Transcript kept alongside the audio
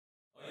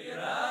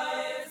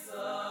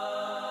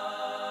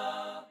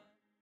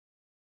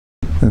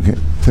Okay,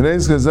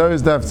 today's Chazara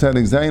is Daf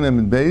Tzadik Zayin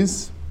and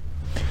Beis,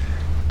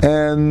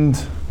 and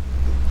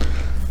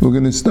we're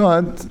going to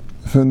start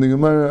from the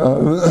Gemara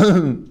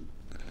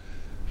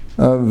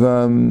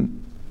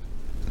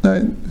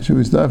should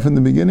we start from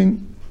the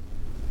beginning?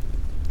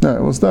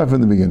 No, we'll start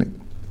from the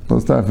beginning.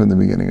 We'll start from the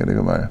beginning of the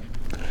Gemara.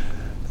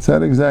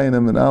 Tzadik Zayin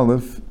and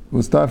Aleph.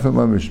 We'll start from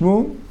Amar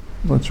Shmuel.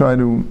 We'll try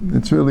to.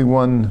 It's really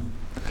one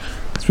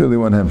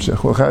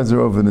hemshech. We'll chazer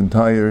over an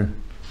entire.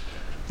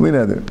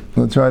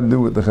 We'll try to do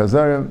with the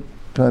Chazara,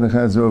 try to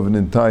chazer over an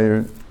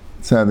entire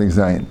Tzadik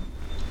Zayin.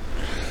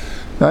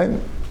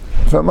 Right?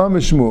 From Amar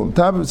Shmuel,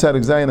 top of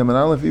Tzadik Zayin and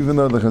Aleph, even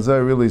though the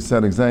Chazara really is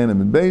Tzadik Zayin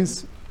and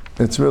Beis,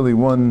 it's really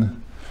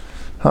one,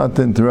 hard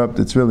to interrupt,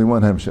 it's really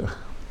one hemshech.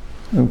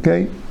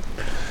 Okay?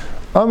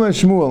 Amar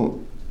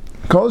Shmuel,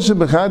 Kol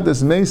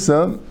shebechaddas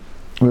Mesa,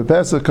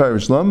 b'Pesach Kar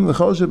Shlam,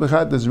 v'Kol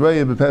shebechaddas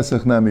Raya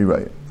b'Pesach Nami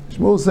Raya.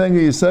 Shmuel is saying a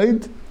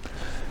Yisayid,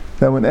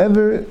 that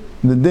whenever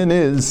the din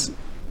is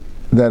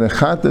that a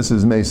chattas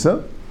is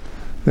mesa,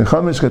 the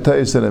chamish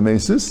chatayis and a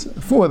mesis,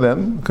 for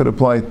them could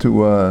apply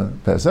to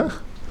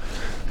Pesach.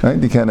 Right?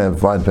 You can't have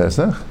Vad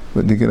Pesach,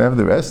 but you can have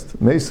the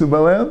rest. Mesu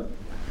balel,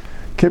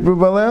 kipru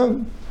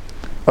balel,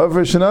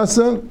 over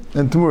shenasa,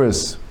 and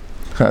tmuris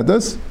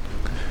chattas.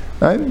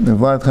 Right? And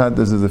Vad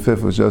chattas is the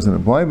fifth, which doesn't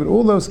apply, but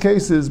all those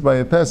cases by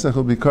a Pesach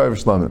will be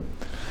karv shlamim.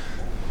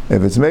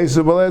 If it's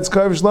mesu balel, it's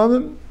karv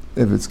shlamim.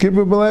 If it's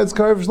kipru balel, it's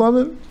karv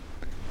shlamim.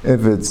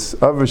 If it's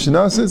Avar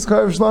Shinasa, it's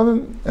Karev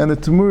Shlamim, and the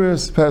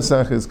Temuris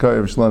Pesach is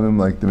Karev Shlamim,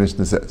 like the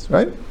Mishnah says,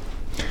 right?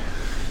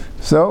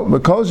 So,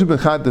 B'kol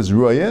sheb'chattas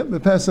Roya,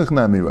 b'Pesach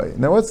Nami Roya.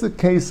 Now, what's the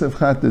case of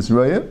Chattas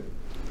Roya?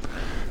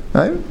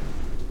 Right?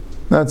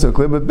 Not so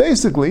clear, but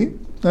basically,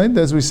 right,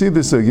 as we see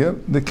the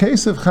sugya, the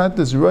case of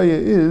Chattas Roya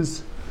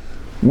is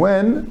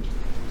when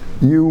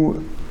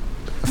you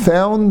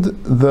found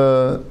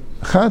the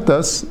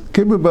Chattas,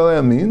 Kibbur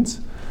Balei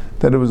means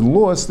that it was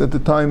lost at the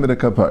time of the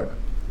Kapara.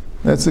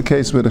 That's the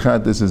case where the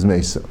chattas is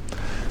mesa.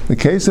 The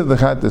case of the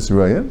chattas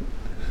raya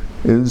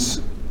is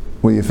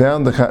where you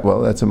found the chattas, well,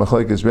 that's a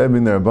machlekes Rabbi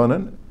and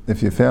Rabbanan.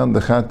 If you found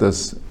the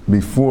chattas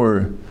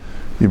before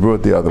you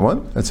brought the other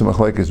one, that's a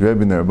machlekes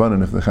Rabbi and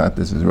Rabbanan if the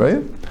chattas is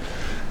raya.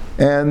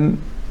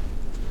 And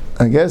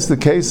I guess the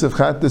case of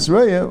chattas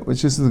raya,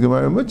 which is the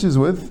Gemara muches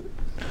with,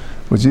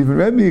 which even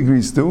Rabbi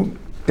agrees to,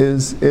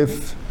 is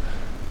if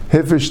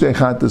hifrish te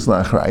chattas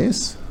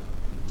lachrayis,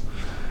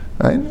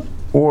 right?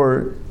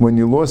 Or when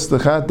you lost the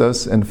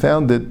chattas and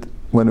found it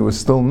when it was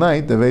still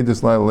night,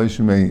 avedas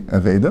la'aleshimei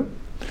aveda.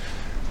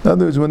 In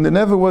other words, when there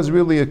never was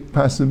really a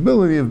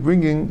possibility of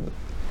bringing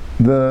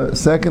the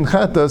second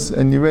chattas,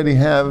 and you already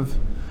have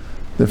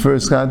the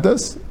first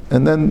chattas,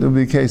 and then there will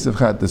be a case of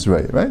chattas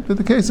raya, right? But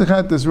the case of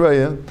chattas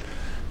raya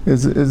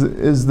is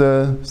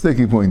the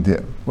sticky point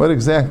here. What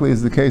exactly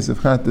is the case of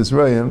chattas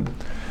raya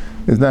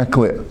is not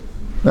clear,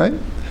 right?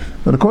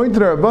 But according to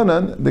the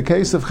Rabbanan, the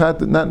case of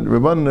Chattas, not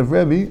Rabbanan of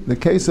Rabbi, the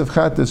case of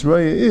Chattas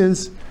Raya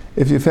is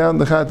if you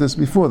found the Chattas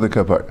before the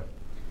Kapara.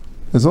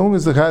 As long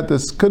as the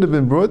Chattas could have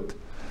been brought,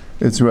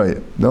 it's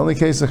Raya. The only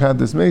case of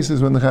Chattas Meis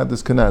is when the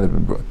Chattas cannot have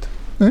been brought.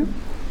 Right?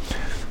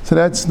 So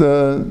that's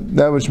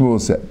that which Shmuel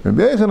said.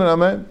 Rabbi Aharon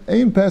Amar,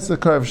 Ein Pesach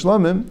Karv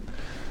Shlamim,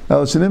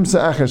 El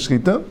Shenimsa Achar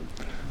Shchita,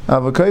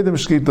 Avakaidim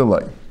Shchita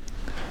Lai.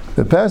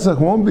 The Pesach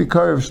won't be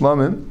Karv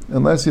Shlamim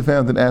unless you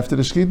found it after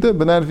the Shchita,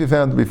 but not if you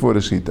found it before the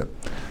Shchita.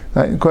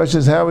 Right? The question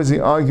is, how is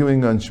he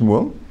arguing on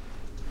Shmuel?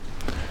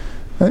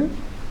 Right?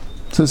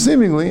 So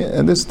seemingly,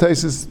 and this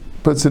Taisus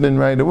puts it in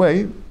right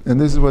away, and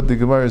this is what the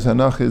Gemara's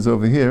Hanach is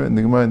over here, and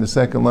the Gemara in the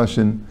second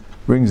Lashon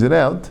brings it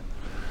out,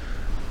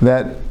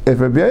 that if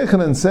Rabbi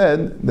Yochanan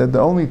said that the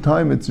only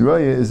time it's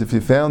Raya is if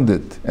you found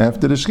it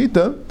after the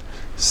Shchita,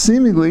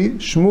 seemingly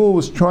Shmuel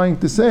was trying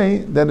to say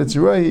that it's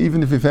Raya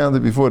even if you found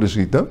it before the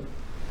Shchita.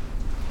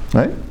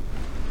 Right?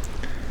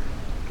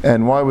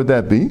 And why would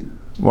that be?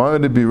 Why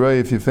would it be Raya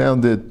if you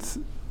found it?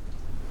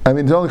 I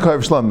mean, it's only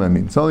Karv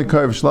Shlam, It's only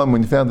Karv Shlam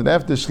when you found it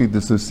after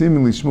Shchita, so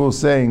seemingly Shmuel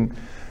saying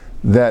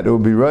that it will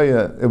be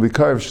Raya, it will be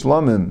Karv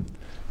Shlamim,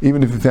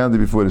 even if you found it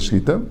before the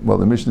Shchita. Well,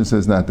 the Mishnah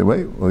says not the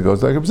way. Well, it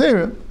goes like a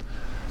B'zeira.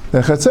 The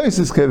Chatzais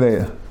is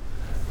Keveya.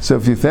 So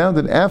if you found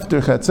it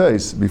after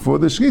Chatzais, before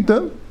the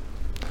Shchita,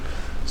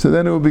 so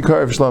then it will be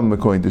Karv Shlamim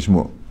according to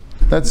Shmuel.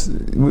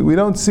 We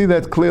don't see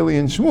that clearly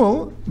in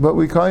Shmuel, but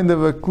we kind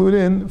of include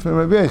in from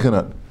Rabbi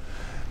Yochanan.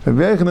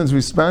 Rabbi Yochanan's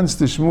response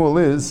to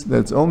Shmuel is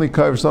that it's only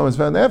Karv Shlam is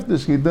found after the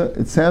Shchita.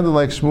 It sounded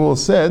like Shmuel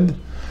said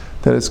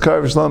that it's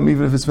Karv Shlam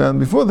even if it's found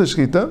before the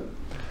Shchita.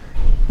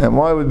 And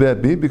why would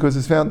that be? Because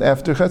it's found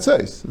after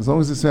Chatzais. As long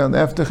as it's found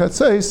after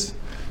Chatzais,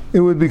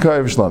 it would be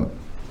Karv Shlam.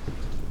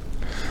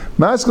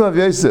 Maskal of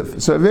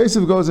Yosef. So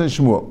Yosef goes in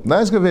Shmuel.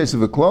 Maskal of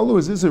Yosef. A klolu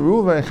is this a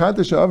rule where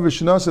Chatash Avar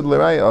Shnasa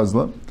l'Raya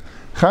Azla.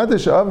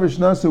 Chatash Avar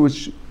Shnasa,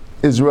 which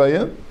is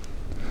Raya.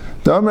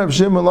 The Amar of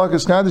Shem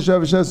Malakas Chadash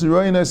Avishas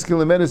Roya Nes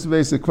Kilometers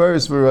basic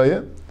Kvaris for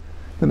Roya.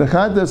 And the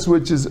Chadash,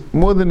 which is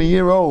more than a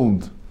year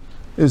old,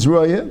 is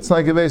Roya. It's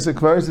like a basic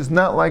Kvaris. It's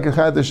not like a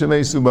Chadash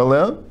Amesu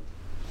Balel.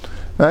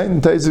 Right?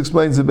 And Tais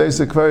explains the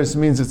basic Kvaris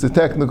means it's a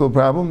technical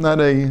problem,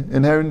 not an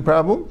inherent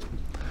problem.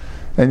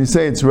 and you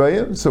say it's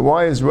Raya. So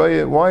why is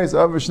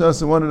Av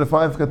Rishnasa one of the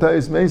 5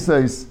 Chatayis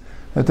Meisais?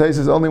 Chatayis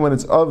is only when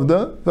it's of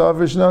the Av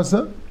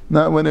Rishnasa,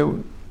 not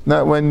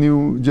when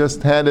you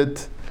just had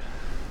it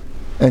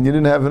and you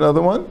didn't have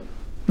another one,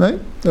 right?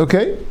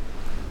 Okay.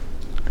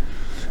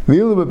 But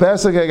a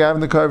Pesach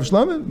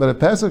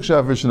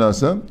Shav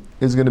Rishnasa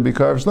is going to be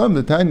Karv Shlam.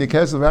 The Tanya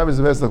Kesef Rabbi is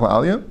the Pesach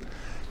Aliyah.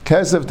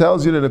 Kesef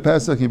tells you that a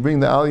Pesach, you bring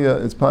the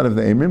Aliyah, it's part of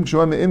the Emrim.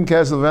 Shom Im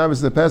Kesef Rabbi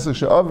is the Pesach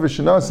Shav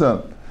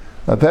Rishnasa.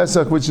 A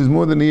Pesach which is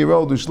more than a year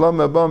old.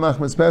 Ushlam Abba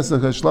Machmas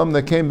Pesach. A Shlam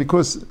that came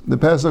because the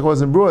Pesach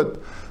wasn't brought.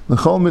 The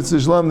Chol Mitzvah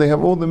Shlam, they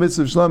have all the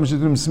Mitzvah Shlam.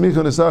 Shetum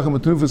Smicha Nesachim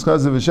Atunufas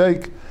Chazav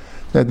V'Sheik.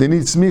 That they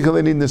need Smicha,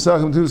 they need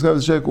Nesachim Atunufas Chazav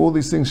V'Sheik. All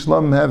these things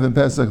Shlam have in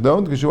Pesach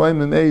don't.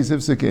 Kishuayim and Eis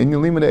Hifsik in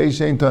Yulima the Eis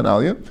Shein Tan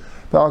Aliyah.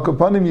 But Al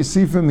Kapanim, you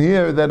see from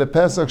here that a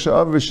Pesach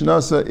Sha'av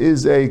Rishnasa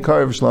is a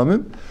Karv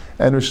Shlamim,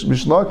 and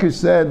Mishlakish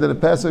said that a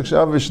Pesach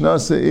Sha'av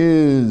Rishnasa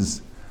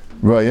is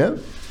Raya,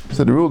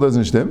 so the rule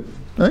doesn't stem,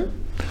 right?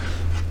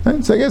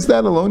 Right? So I guess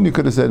that alone you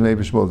could have said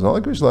maybe Shmuel is not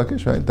like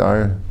Mishlakish, right?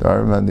 Dar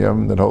man the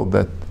that hold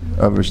that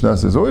Av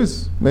Rishnasa is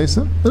always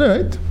Mesa, but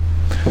alright.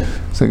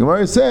 So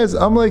Gemara says,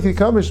 Amalek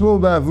Yikam Shmuel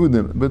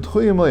Ba'avudim, but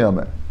Chuyim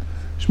Layamer.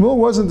 Shmuel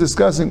wasn't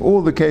discussing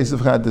all the cases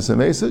of Chattas and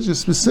Mesa,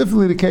 just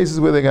specifically the cases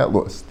where they got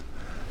lost.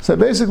 So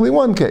basically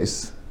one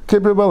case,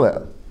 Kippur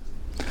Baleh.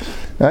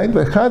 Right?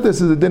 But Chattas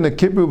is the din of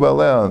Kippur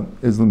Baleh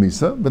is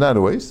Lamisa, but not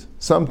always.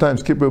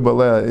 Sometimes Kippur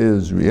Baleh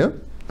is Riyah.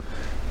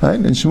 Right?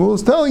 And Shmuel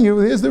is telling you,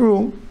 here's the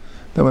rule,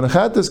 that when a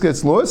Chattas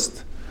gets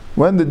lost,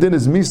 when the din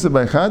is Misa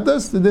by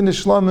Chattas, the din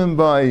is Shlamim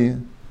by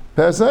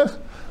Pesach.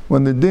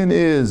 When the din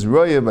is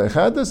Raya by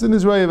Chattas, then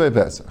is Raya by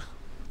Pesach.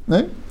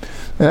 Right?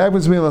 It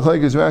happens to be in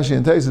L'chaykas Rashi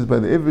and Taisus by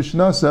the Ivrish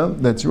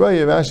Nasa, that's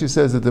Raya. Rashi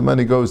says that the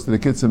money goes to the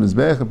Kitzah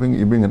Mizbech,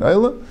 you bring an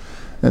Eilah.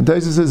 And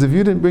Taisa says, if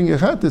you didn't bring your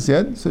Chattas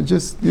yet, so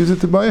just use it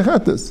to buy a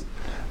Chattas.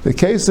 The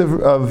case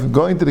of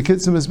going to the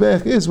Kitzah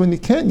Mizbech is when you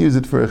can't use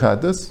it for a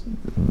Chattas,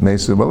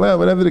 Mesu Baleh,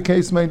 whatever the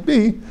case might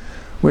be,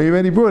 where you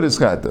already brought his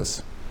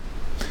Chattas.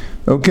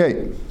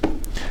 Okay.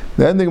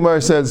 Then the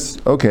Gemara says,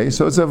 okay,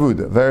 so it's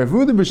Avuda.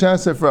 V'Avuda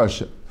b'shas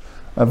Efrasha.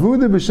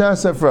 Avuda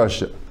b'shas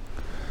Efrasha.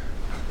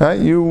 Right?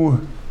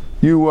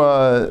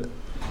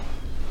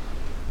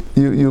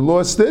 You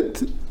lost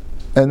it,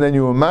 and then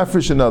you were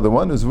mafresh another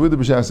one, it was Vuda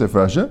b'shas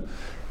Efrasha,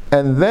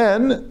 and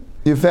then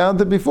you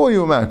found it before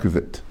you were makriv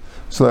it.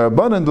 So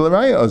Rabbanan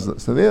d'Laraya Azla.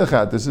 So the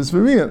Chattas is for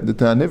Riyah. The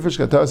Tanifresh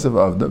Katasav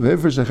Avda,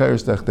 V'Hifresh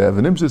Acheres Tachtev,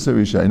 and Imshas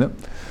Harishayna.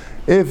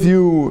 If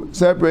you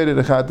separated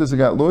a Chattas, it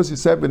got lost, you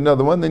separated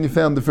another one, then you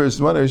found the first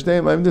one, they're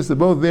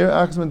both there,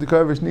 Achsman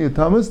Tekavish Nia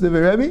Thomas, the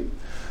Rebbe.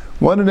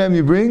 One of them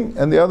you bring,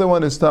 and the other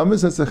one is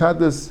Thomas, that's the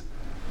Chattas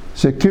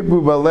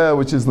Shekipru Baleh,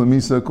 which is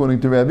Lamisa, according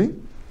to Rabbi.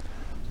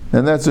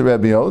 And that's what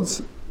Rabbi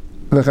holds.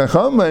 The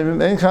Chacham,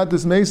 ein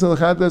Chattas Meisa,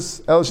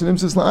 Chattas El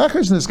Shenimsis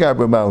La'achar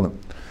Sheniskabra Balam.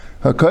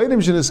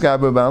 HaKoidim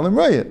Sheniskabra Balam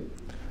Rayit.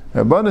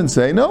 Rabbanan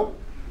say, no,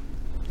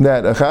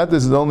 that a Chattas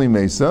is only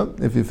Mesa,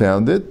 if you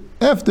found it,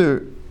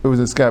 after it was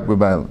a Skabra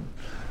Balam.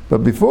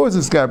 But before it's a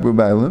Skabra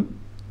Balam,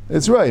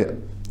 it's Rayit.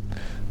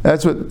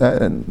 That's what,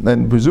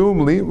 and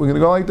presumably, we're going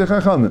to go like the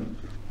Chachamim.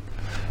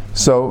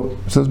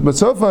 But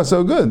so far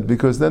so good,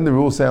 because then the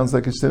rule sounds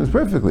like it stems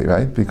perfectly,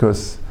 right?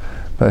 Because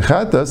by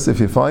Chattas, if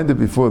you find it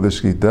before the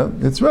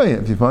Shkita, it's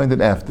Raya. If you find it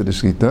after the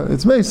Shkita,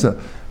 it's Mesa.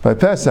 By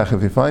Pesach,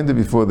 if you find it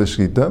before the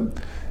Shkita,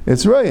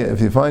 it's Raya.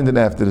 If you find it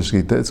after the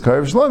Shkita, it's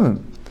Karev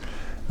Shlamim.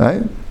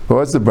 Right? But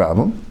what's the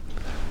problem?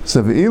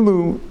 So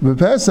V'ilu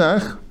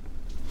b'Pesach,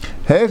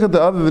 Heichad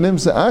ha'av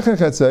v'nimsa acha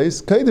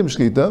chatzais, Kaidim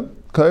Shkita,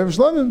 Karev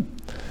Shlamim.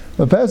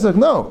 But Pesach,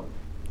 no.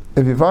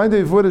 If you find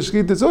it before the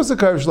Shkita, it's also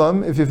Karev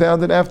Shlamim if you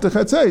found it after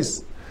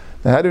chatzais.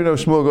 Now how do you know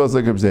Shmuel goes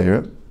like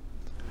Abzeira?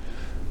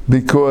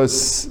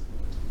 Because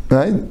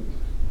Rashi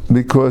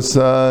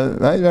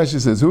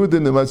says, who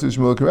didn't the Matsu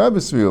Shmuel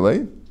Karabas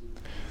Riolei?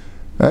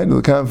 Right?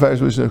 The Kam Farish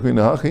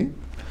V'Shachina Hachi.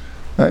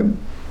 Right?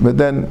 But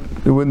then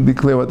it wouldn't be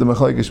clear what the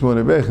Machlaik Shmuel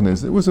and Rebbechen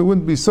is. It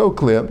wouldn't be so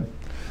clear.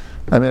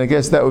 I mean, I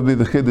guess that would be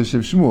the Chiddush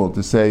of Shmuel,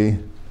 to say,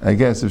 I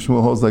guess if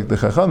Shmuel holds like the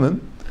Chachamim,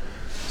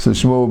 so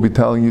Shmuel will be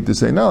telling you to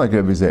say not like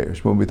Rabbi Zeir.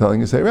 Shmuel will be telling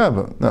you to say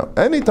Rabbi. Now,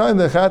 anytime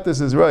the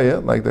Chattas is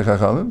Raya, like the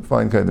Chachamim,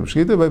 fine kind of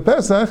Shkita, by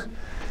Pesach,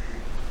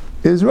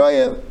 is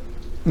Raya.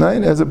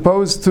 Right? As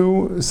opposed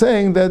to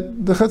saying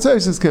that the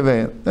Chatzais is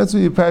Kaveya. That's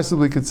what you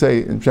possibly could say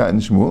in Pshat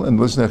and Shmuel, and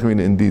Lishna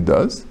Charina indeed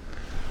does.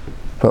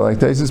 But like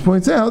Taisus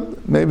points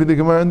out, maybe the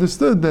Gemara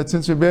understood that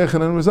since Rabbi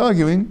Yechanan was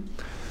arguing,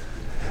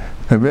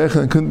 Rabbi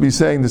Yechanan couldn't be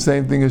saying the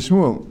same thing as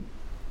Shmuel.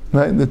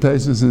 Right? The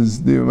Taisus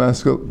is the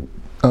Maskal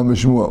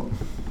Shmuel.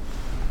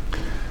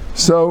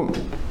 So,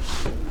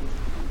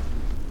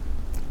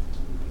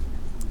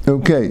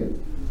 okay.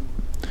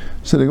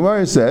 So the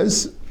Gemara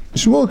says,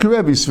 Shmuel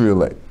Karebi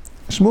Svirulei.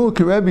 Shmuel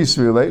Karebi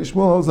Svirulei.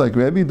 Shmuel holds like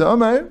Rebbe. The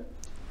Amar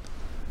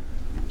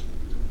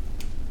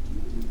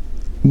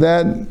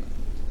that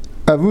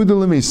Avuda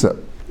Lamisa.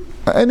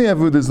 Any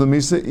Avuda is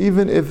Lamisa,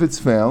 even if it's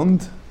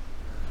found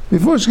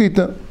before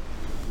Shkita.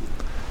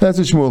 That's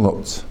what Shmuel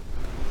holds.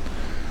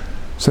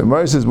 So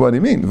Mari says, what do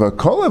you mean? But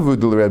according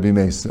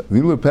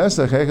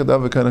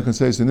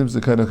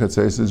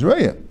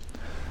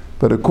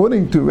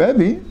to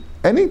Rabbi,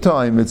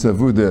 anytime it's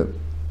avuda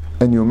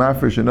and you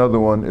mafresh another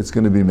one, it's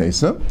going to be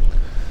mesa.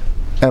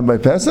 And by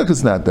Pesach,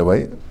 it's not that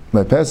way.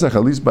 By Pesach,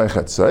 at least by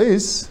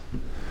Chatzais,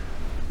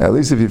 at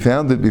least if you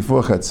found it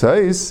before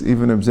Chatzais,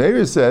 even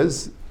Rabbi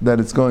says that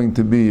it's going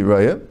to be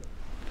raya.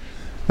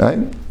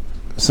 Right?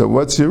 So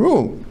what's your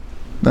rule?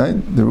 Right?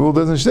 The rule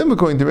doesn't stem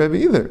according to Rabbi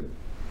either.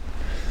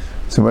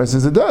 So Mari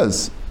says it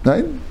does.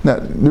 Right? Now,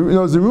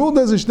 the rule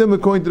doesn't stem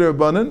according to the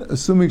Rabbanan,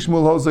 assuming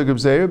Shmuel holds like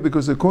Rabbi,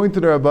 because according to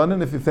the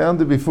Rabbanan, if you found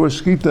it before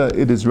Shkita,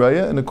 it is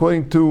raya,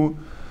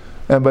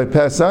 and by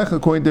Pesach,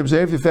 according to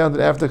Rabbi, if you found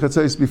it after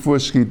Chatzais before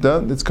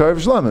Shkita, it's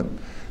Karev Shlamim.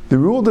 The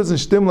rule doesn't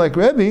stem like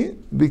Rabbi,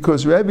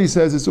 because Rabbi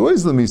says it's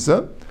always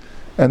Lamisa,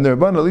 and the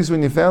Rabbanan, at least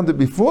when you found it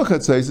before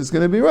Chatzais, it's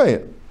going to be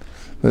raya.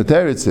 But the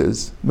Teretz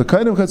says,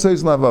 B'kainu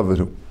Chatzais lav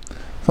avadu.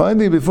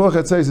 Finding it before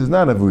Chatzais is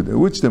not avuda,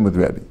 which stem with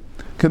Rabbi.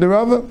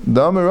 Kedarava,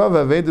 Da'amar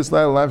Rava Aveda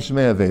Slail Lav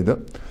Shmei Aveda.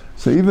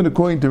 So even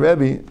according to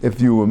Rabbi,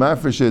 if you were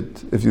mafresh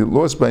it, if you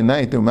lost by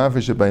night, you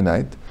mafresh it by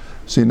night,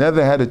 so you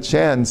never had a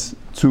chance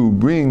to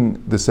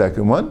bring the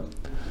second one.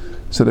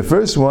 So the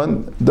first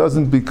one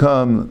doesn't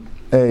become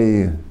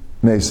a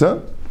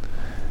mesa,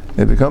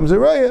 it becomes a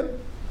raya.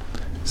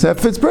 So that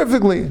fits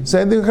perfectly.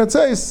 Same thing with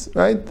Chatzais,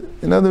 right?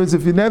 In other words,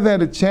 if you never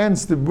had a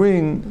chance to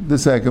bring the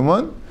second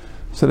one,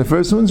 so the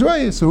first one's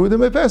raya. So who did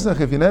my Pesach?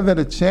 If you never had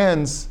a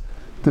chance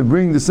to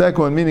bring the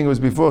second one, meaning it was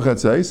before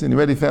Chatzais, and you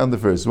already found the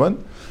first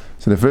one,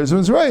 so the first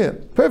one's raya,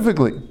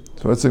 perfectly.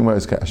 So what's the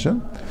Gemara's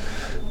kasha?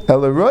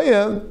 El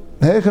raya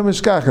heichem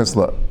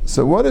ishkachasla.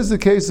 So what is the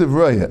case of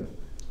raya?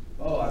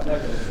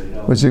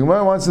 Which the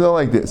Gemara wants to know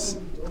like this,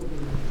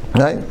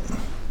 right?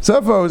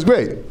 So far it was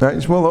great, right?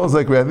 Shmuel holds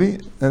like Rabbi,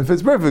 and it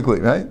fits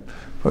perfectly, right?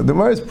 But the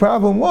Gemara's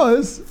problem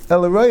was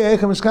el raya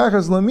heichem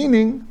ishkachasla,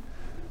 meaning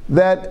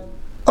that,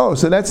 oh,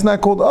 so that's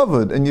not called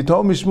avud, and you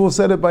told me Shmuel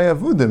said it by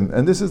avudim,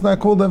 and this is not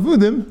called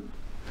avudim,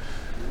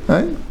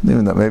 right?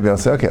 Even though maybe I'll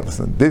say, okay,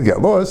 listen, did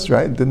get lost,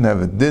 right? Didn't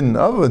have a din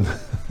avud.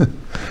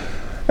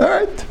 All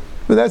right,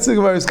 but that's the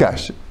Gemara's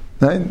kasha,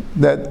 right?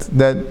 That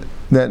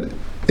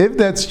if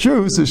that's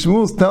true, so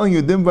Shmuel's telling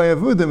you din by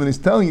avudim, and he's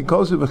telling you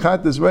kosher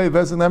v'chatas rei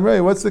v'esanam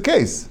rei. What's the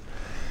case?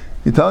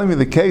 You're telling me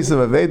the case of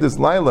Avedas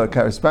Laila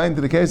corresponding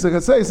to the case of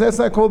Chatzais. That's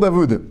not called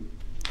avudim.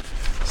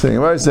 So the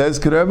Gemara says,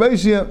 that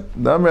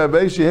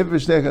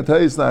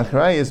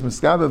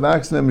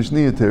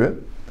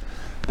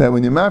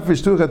when you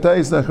mafresh two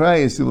chatayis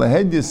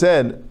nachrayis, you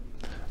said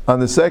on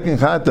the second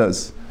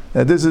chatas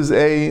that this is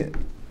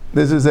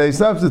a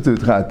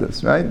substitute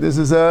chatas, right? This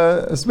is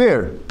a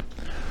spear,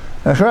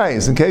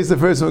 achrayis. In case the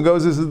first one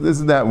goes, this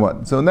is that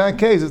one. So in that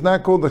case, it's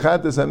not called the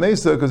chatas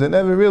hamesa because it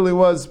never really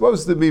was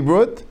supposed to be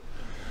brought,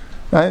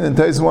 right? And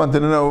Tais wanted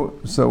to know,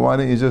 so why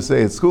don't you just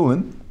say it's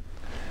schooling?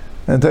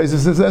 And Taisa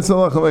says that's the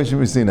halacha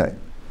Moshe Sinai.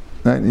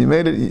 Right? You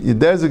made it, you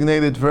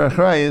designated for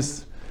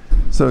achrayis,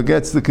 so it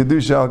gets the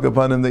kedusha al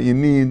kapanim that you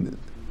need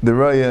the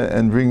raya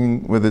and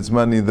bringing with its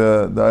money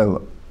the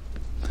ayla.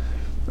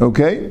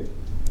 Okay,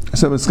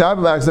 so mitzkav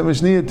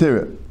mishniyah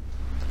tira.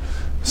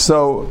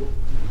 So,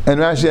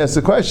 and Rashi asks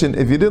the question: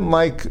 if you didn't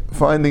like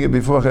finding it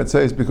before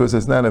chatzais because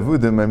it's not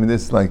avudim, I mean,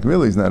 this like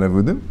really is not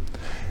avudim.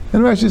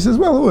 And Rashi says,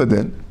 well, who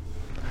then?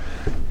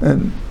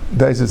 And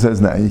Taisa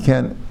says, no, you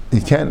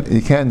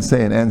can't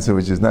say an answer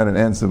which is not an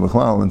answer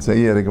b'chlal and say,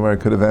 yeah, the Gemara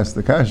could have asked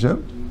the kasha.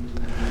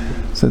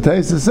 So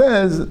Taisa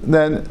says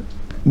that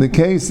the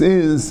case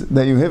is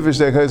that you hivish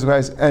the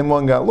achrayis and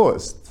one got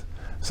lost.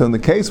 So in the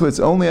case where it's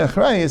only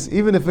achrayis,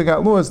 even if it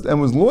got lost and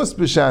was lost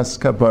b'shas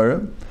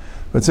kapara,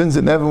 but since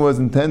it never was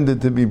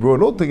intended to be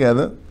brought all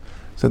together,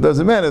 so it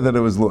doesn't matter that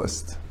it was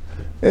lost.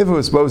 If it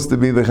was supposed to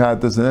be the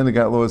chatas and then it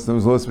got lost and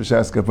it was lost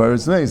b'shas kapara,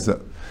 it's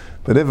meisa.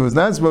 But if it was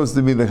not supposed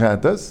to be the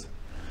chatas,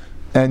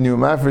 and you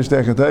mafresh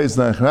techatayis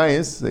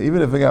nachrayis,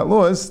 even if it got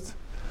lost,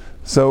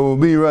 so it will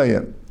be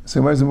raya.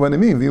 So what do you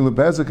mean? V'ilu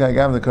Pesach I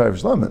gave the karev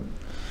shlamim.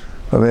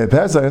 But by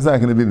Pesach it's not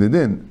going to be the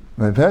din.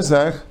 By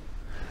Pesach,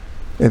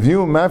 if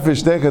you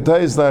mafresh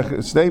techatayis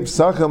shtei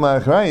psachim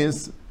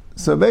nachrayis,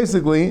 so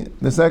basically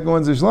the second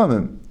one's a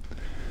shlamim,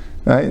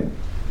 right?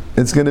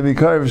 It's going to be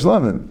karev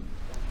shlamim,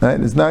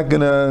 right? It's not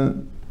going to,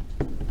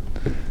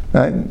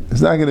 right? It's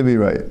not going to be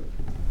raya.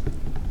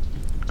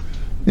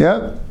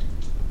 Yeah.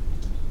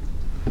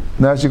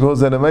 Now she calls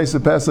that a Mesa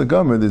Pesach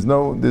Gomer. There's the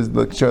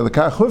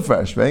Sharlakach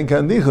Hufresh, Vein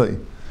Kan Dichli.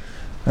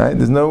 Right?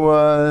 There's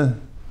no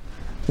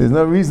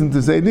reason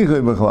to say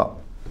Dichli B'chlal.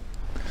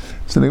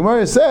 So the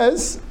Gemara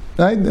says,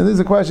 right, and there's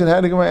a question, how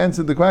the Gemara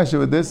answered the question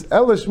with this?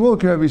 Ela Shmuel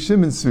ki Rabbi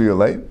Shimon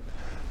Svirlei,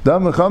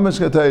 Dam Mechamesh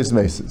Chatayis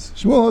Meses.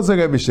 Shmuel holds like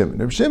Rabbi Shimon.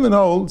 Rabbi Shimon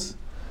holds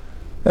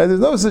that there's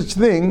no such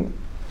thing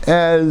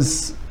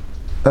as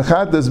a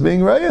Chatas being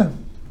Raya.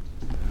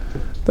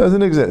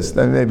 Doesn't exist.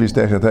 I mean, maybe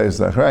Shtei Chatayis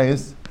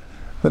Achrayis.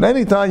 But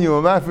any time you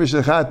were mafresh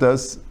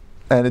chatas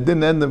and it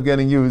didn't end up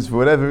getting used for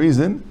whatever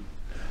reason,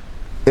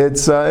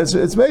 it's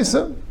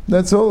mesa.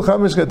 That's all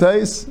chamish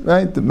chatais,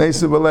 right? The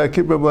mesa b'lei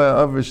kippur b'lei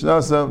avrish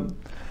nasa,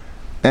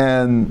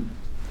 and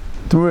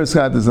Temuras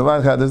Chatas,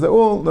 Avad Chatas, they're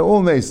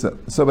all Mesa.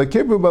 So by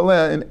Kippur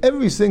Baleh, in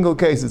every single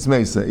case it's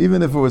Mesa.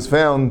 Even if it was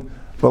found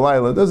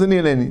Balayla, doesn't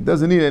need any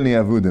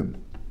Avudim.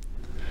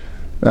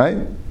 Right?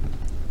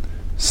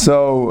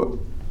 So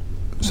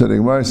the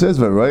Gemara says,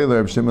 V'roy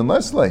l'Reb Shimon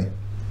Lesley.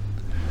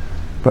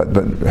 But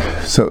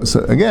so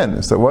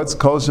again, so what's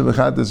Kol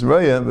Shebechatas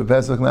Raya,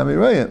 B'Pesach Nami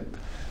Raya?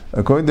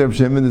 According to Reb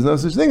Shimon, there's no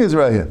such thing as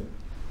Raya.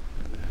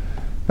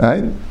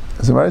 Right?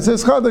 So Gemara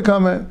says, Chada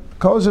Kamer,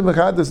 Kol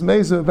Shebechatas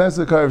Mesa,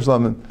 B'Pesach Karev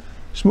Shlamim.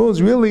 Shmuel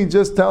is really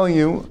just telling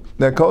you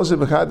that Kol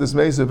Shebechatas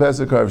Mesa,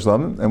 B'Pesach Karev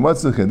Shlamim. And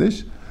what's the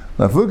Chiddush?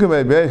 Lafuka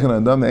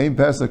Me'beichan Adam Ein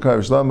Pesach Karev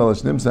Shlamim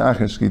Elash Nimsa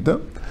Achar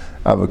Shchita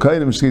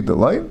Avakayim Shchita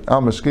Light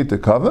Alma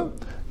Shchita Kava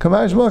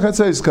Kamash Mal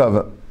Chatzais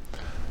Kava.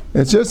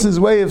 It's just his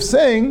way of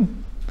saying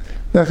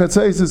that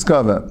Chatzais is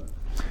Kava.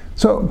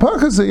 So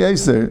Parchas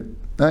HaYeser,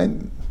 right,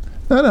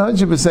 not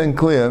 100%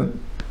 clear,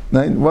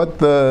 right, what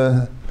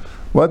the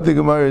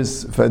Gemara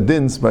is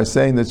fadins by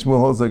saying that Shmuel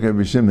holds like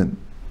Rabbi Shimon,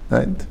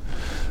 right?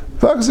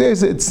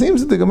 It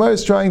seems that the Gemara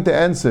is trying to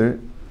answer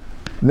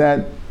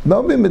that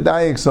don't be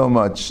medayik so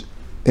much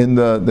in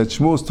that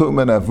Shmuel's talking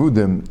about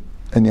avudim,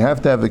 and you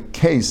have to have a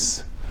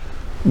case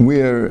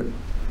where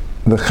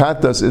the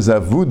chatas is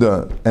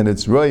avuda and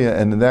it's roya,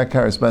 and in that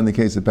corresponding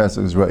case the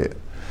Pesach is roya.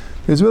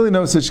 There's really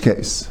no such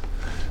case,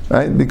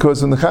 right?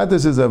 Because when the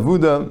chatas is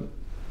avuda,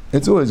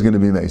 it's always going to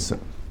be mesa.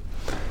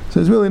 So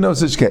there's really no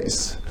such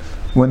case.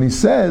 When he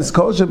says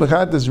kol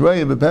shebechatas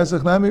roya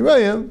b'Pesach nami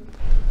roya,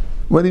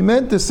 what he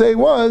meant to say is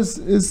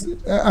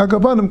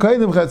akapanim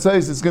kaidim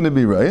chatzais, it's going to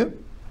be roya,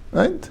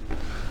 right?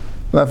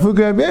 In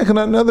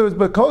other words,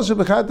 but kol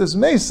shebechatas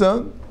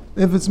mesa,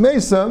 if it's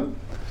mesa,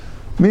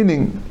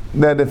 meaning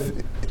that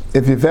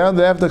if you found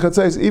it after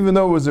chatzais, even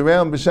though it was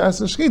around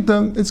b'shas and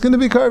shchita, it's going to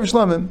be karev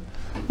shlamim.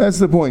 That's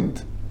the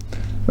point,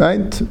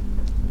 right?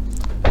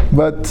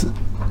 But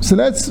so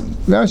that's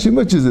Rashi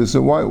muches this.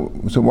 So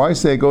why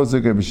say it goes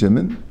like Rabbi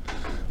Shimon?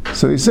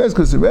 So he says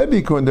because the Rabbi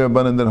according to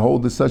Rabbanan that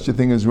hold is such a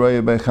thing as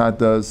roya by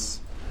chatas,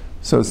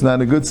 so it's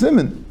not a good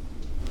siman,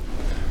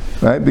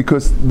 right?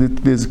 Because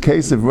there's a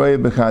case of roya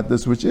by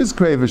chatas which is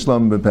karev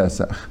shlamim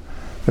b'Pesach.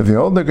 If you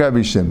hold like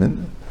Rabbi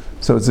Shimon,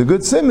 so it's a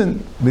good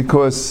siman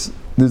because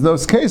there's no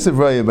case of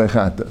roya by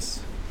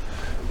chatas,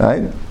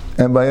 right?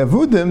 And by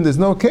avudim, there's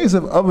no case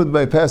of avud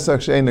by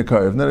Pesach she'ein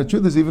karev. Now the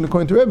truth is, even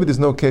according to Rabbi, there's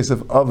no case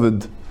of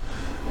avud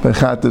by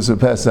chatas or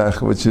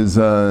Pesach, which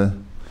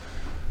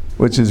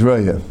is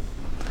roya.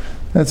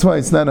 That's why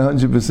it's not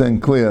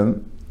 100% clear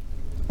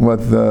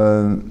what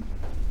the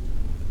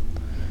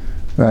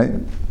right.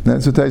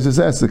 That's what Taisha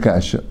asked the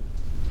kasha,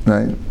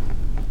 right?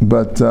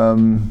 But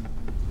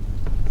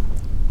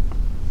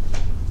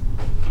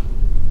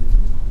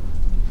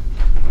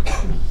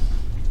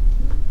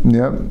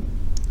yeah.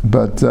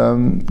 But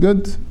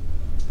good.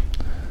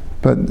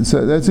 But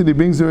so that's what he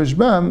brings the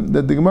Rishbam,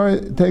 that the Gemara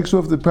takes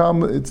off the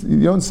problem.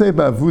 You don't say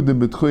about avudim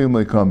b'tchuyim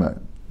lekamar.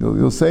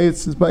 You'll say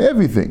it's by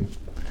everything,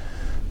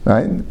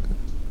 right?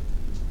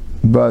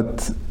 But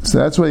so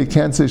that's why you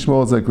can't say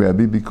Shmuel is like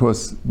Rabbi,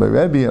 because by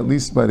Rabbi, at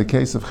least by the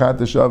case of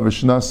chatash av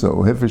v'shnasa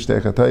or hifish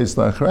techatayis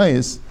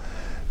la'achrayis,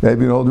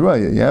 Rabbi hold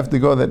raya. You have to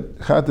go that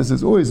chatas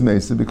is always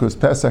mesa because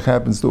Pesach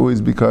happens to always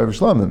be karev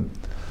shlamim.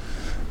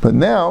 But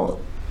now.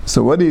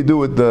 So what do you do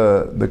with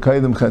the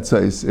kaidem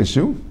chatzais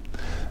issue?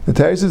 The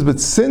Torah says, but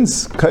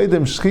since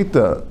kaidem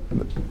shchita,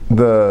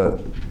 the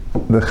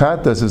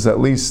chatas is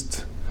at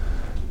least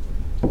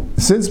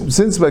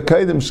since by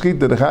kaidem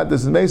shchita the chatas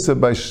is mesa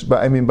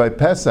by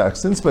Pesach.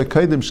 Since by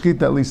kaidem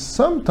shchita at least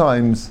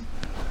sometimes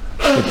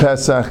the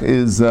Pesach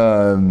is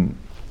karev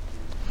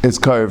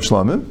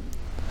shlamim.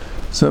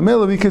 So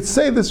Mela, we could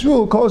say this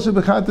rule kol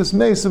shebechatas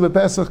mesa by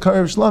Pesach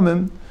karev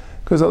shlamim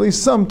because at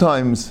least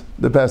sometimes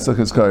the Pesach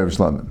is karev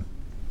shlamim.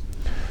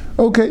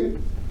 Okay,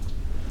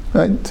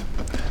 right.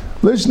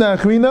 Lishna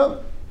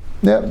achrina,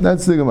 yeah,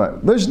 that's the Gemara.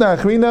 Lishna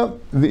achrina,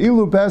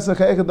 v'ilu Pesach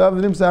echad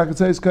avadim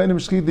sa'achatzais kainim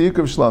shchit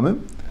yikav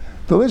shlamim.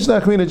 The Lishna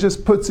achrina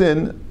just puts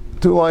in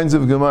a few lines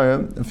of Gemara,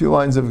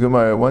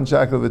 one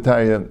shakel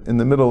v'tarya in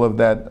the middle of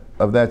that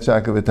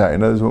shakel v'tarya.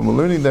 In other words, when we're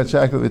learning that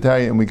shakel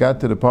v'tarya, and we got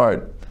to the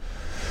part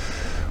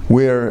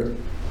where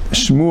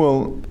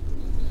Shmuel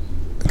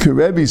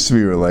Kerebi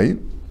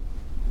Sviralei.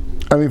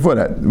 Before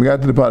that, we got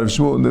to the part of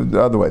Shmuel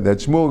the other way, that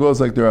Shmuel goes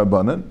like the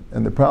Rabbanan,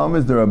 and the problem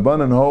is the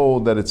Rabbanan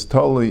hold that it's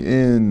totally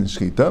in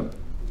Shchita,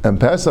 and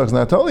Pesach's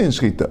not totally in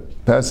Shchita.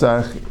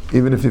 Pesach,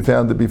 even if you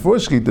found it before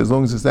Shchita, as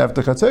long as it's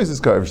after Chatzos, it's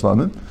Karev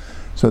Shlamim.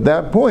 So at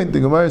that point, the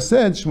Gemara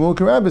said, Shmuel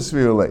Karabas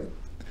Sviralei.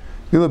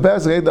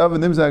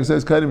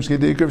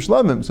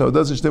 So it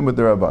doesn't stem with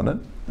the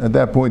Rabbanan. At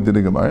that point, the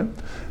Gemara.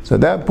 So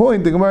at that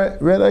point, the Gemara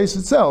read Ice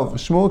itself,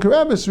 Shmuel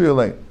Karabas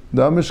Sviralei.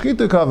 The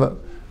Shchita Kava.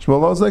 Shmuel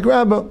holds like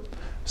Rabba.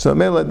 So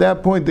at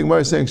that point, the Gemara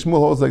is saying Shmuel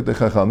holds like the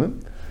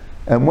Chachamim.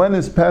 And when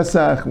is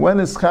Pesach? When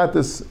is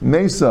Chatas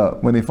Mesa?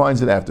 When he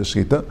finds it after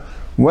Shchita.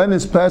 When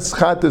is Pesach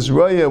Chatas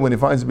Roya? When he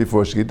finds it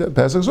before Shchita.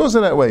 Pesach's also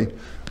that way.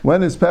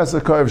 When is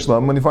Pesach Karev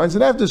Shlam? When he finds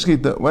it after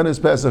Shchita. When is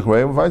Pesach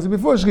Roya? When he finds it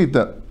before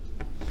Shchita.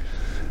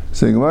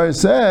 So the Gemara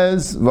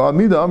says,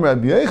 "Va'amida Amar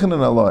Rabbi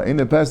Yechanan Allah in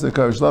the Pesach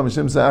Kar Shlam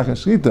Shem Seach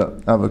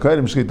Shchita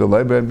Avakayim Shchita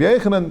Loi." But Rabbi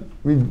Yechanan,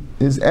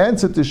 his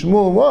answer to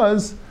Shmuel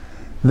was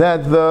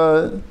that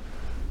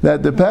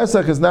the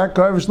Pesach is not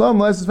Kar Shlam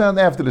unless it's found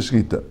after the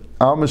Shchita.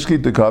 Al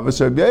Meshchita Kava.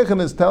 So Rabbi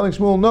Yechanan is telling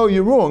Shmuel, "No,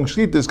 you're wrong.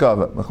 Shchita is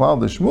Kava. Machlal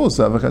the Shmuel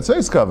Savach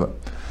Chatzais Kava."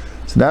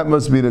 So that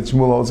must be that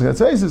Shmuel holds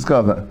Chatzais is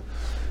Kava.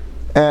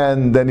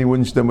 And then he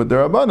wouldn't stem with the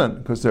Rabbanan,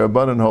 because the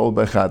Rabbanan hold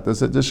by Chatas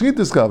that the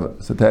Shchita is Kava.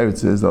 So Teretz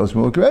says, "Those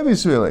Shmuel Krevi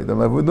Shvilei, the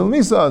Mavud Del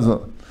Misa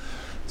Azal."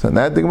 So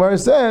that the Gemara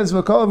says,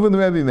 "We'll call it with the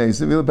Rebbe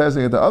Meis. If you're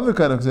passing it to other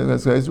kind of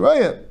Chatzais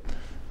Raya,"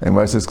 and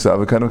Gemara says,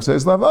 "Ksava kind of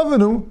Chatzais Lav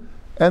Avinu,"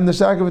 and the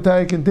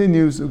Shakavataya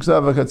continues,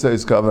 "Ksava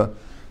Chatzais Kava."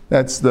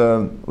 That's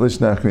the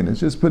Lishnachrin. It's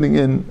just putting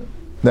in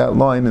that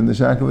line in the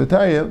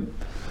Shakavataya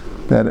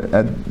that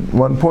at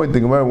one point the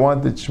Gemara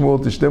wanted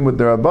Shmuel to stem with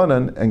the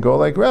Rabbanan and go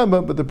like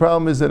Rabbah, but the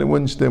problem is that it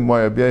wouldn't stem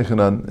why Rabbi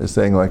Yechanan is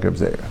saying like Reb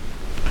Zeira.